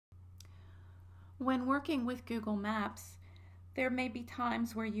When working with Google Maps, there may be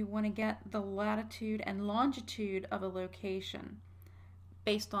times where you want to get the latitude and longitude of a location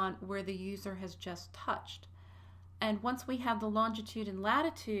based on where the user has just touched. And once we have the longitude and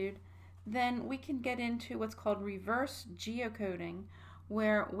latitude, then we can get into what's called reverse geocoding,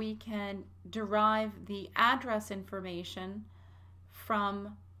 where we can derive the address information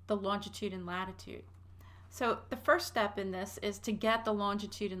from the longitude and latitude. So the first step in this is to get the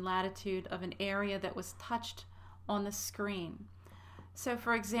longitude and latitude of an area that was touched on the screen. So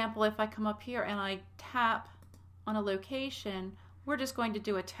for example, if I come up here and I tap on a location, we're just going to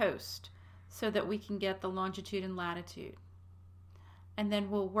do a toast so that we can get the longitude and latitude. And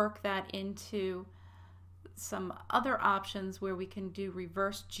then we'll work that into some other options where we can do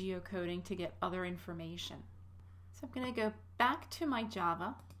reverse geocoding to get other information. So I'm going to go back to my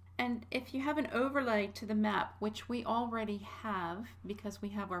Java. And if you have an overlay to the map, which we already have because we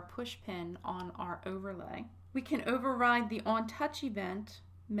have our push pin on our overlay, we can override the onTouchEvent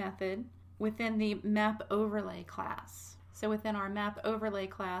method within the map overlay class. So within our map overlay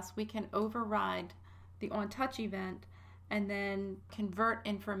class, we can override the onTouchEvent and then convert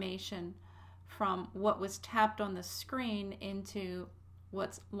information from what was tapped on the screen into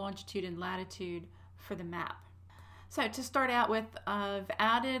what's longitude and latitude for the map. So to start out with, I've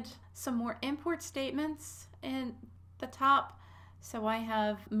added some more import statements in the top. So I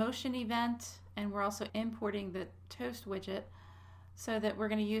have motion event, and we're also importing the toast widget so that we're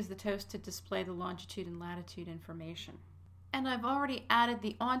going to use the toast to display the longitude and latitude information. And I've already added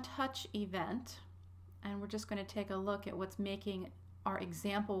the onTouchEvent, and we're just going to take a look at what's making our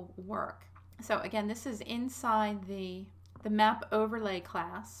example work. So again, this is inside the map overlay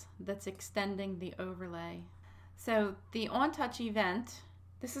class that's extending the overlay. So the onTouchEvent,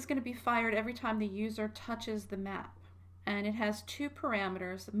 this is going to be fired every time the user touches the map. And it has two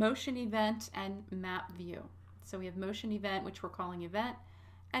parameters, motion event and map view. So we have motion event, which we're calling event,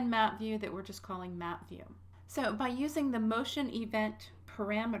 and map view that we're just calling map view. So by using the motion event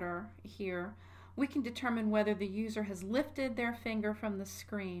parameter here, we can determine whether the user has lifted their finger from the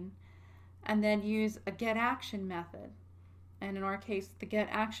screen and then use a getAction method. And in our case, the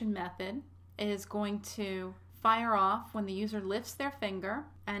getAction method is going to fire off when the user lifts their finger,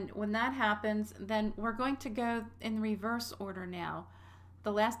 and when that happens, then we're going to go in reverse order now.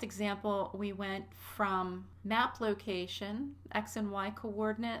 The last example, we went from map location, X and Y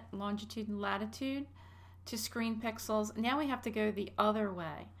coordinate, longitude and latitude, to screen pixels. Now we have to go the other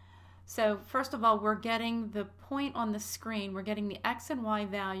way. So first of all, we're getting the point on the screen, we're getting the X and Y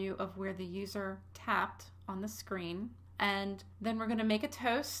value of where the user tapped on the screen, and then we're going to make a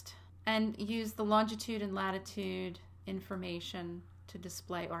toast and use the longitude and latitude information to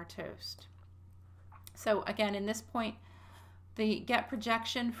display our toast. So again, in this point, the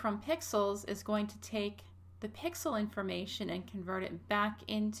getProjection from pixels is going to take the pixel information and convert it back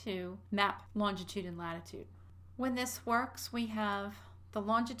into map longitude and latitude. When this works, we have the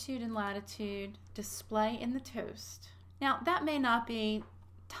longitude and latitude display in the toast. Now that may not be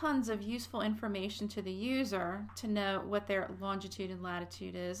tons of useful information to the user to know what their longitude and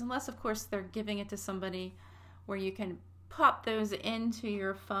latitude is, unless of course they're giving it to somebody where you can pop those into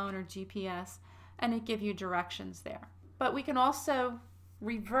your phone or GPS and it give you directions there. But we can also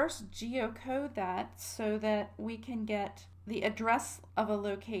reverse geocode that so that we can get the address of a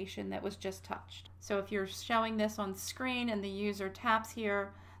location that was just touched. So if you're showing this on screen and the user taps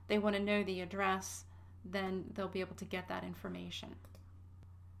here, they want to know the address, then they'll be able to get that information.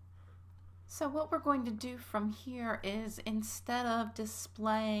 So what we're going to do from here is, instead of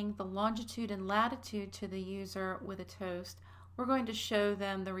displaying the longitude and latitude to the user with a toast, we're going to show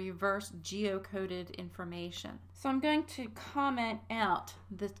them the reverse geocoded information. So I'm going to comment out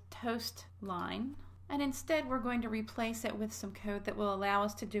the toast line, and instead we're going to replace it with some code that will allow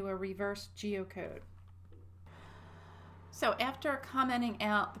us to do a reverse geocode. So after commenting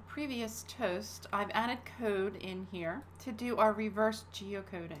out the previous toast, I've added code in here to do our reverse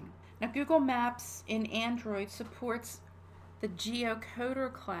geocoding. Now Google Maps in Android supports the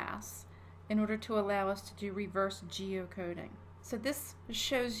geocoder class in order to allow us to do reverse geocoding. So this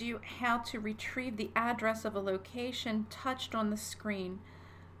shows you how to retrieve the address of a location touched on the screen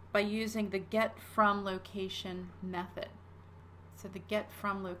by using the getFromLocation method. So the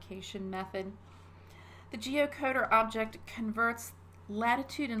getFromLocation method. The geocoder object converts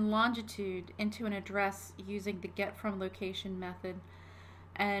latitude and longitude into an address using the getFromLocation method.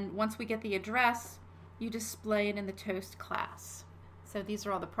 And once we get the address, you display it in the toast class. So these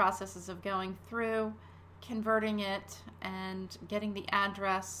are all the processes of going through, converting it, and getting the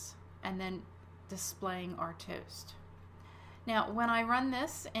address, and then displaying our toast. Now, when I run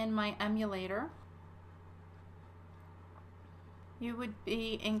this in my emulator, You would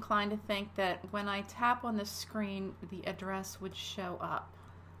be inclined to think that when I tap on the screen, the address would show up.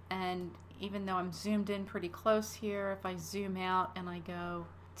 And even though I'm zoomed in pretty close here, if I zoom out and I go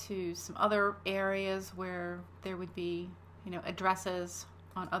to some other areas where there would be, addresses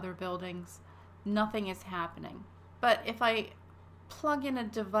on other buildings, nothing is happening. But if I plug in a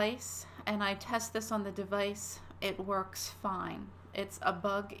device and I test this on the device, it works fine. It's a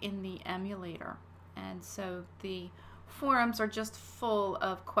bug in the emulator. And so the forums are just full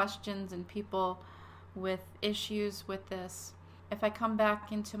of questions and people with issues with this. If I come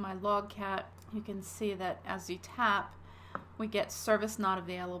back into my logcat, you can see that as you tap, we get service not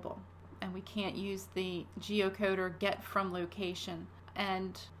available, and we can't use the geocoder get from location.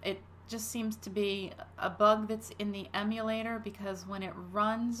 And it just seems to be a bug that's in the emulator, because when it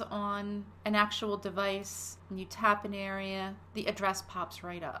runs on an actual device and you tap an area, the address pops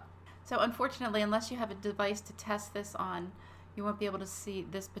right up. So unfortunately, unless you have a device to test this on, you won't be able to see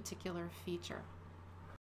this particular feature.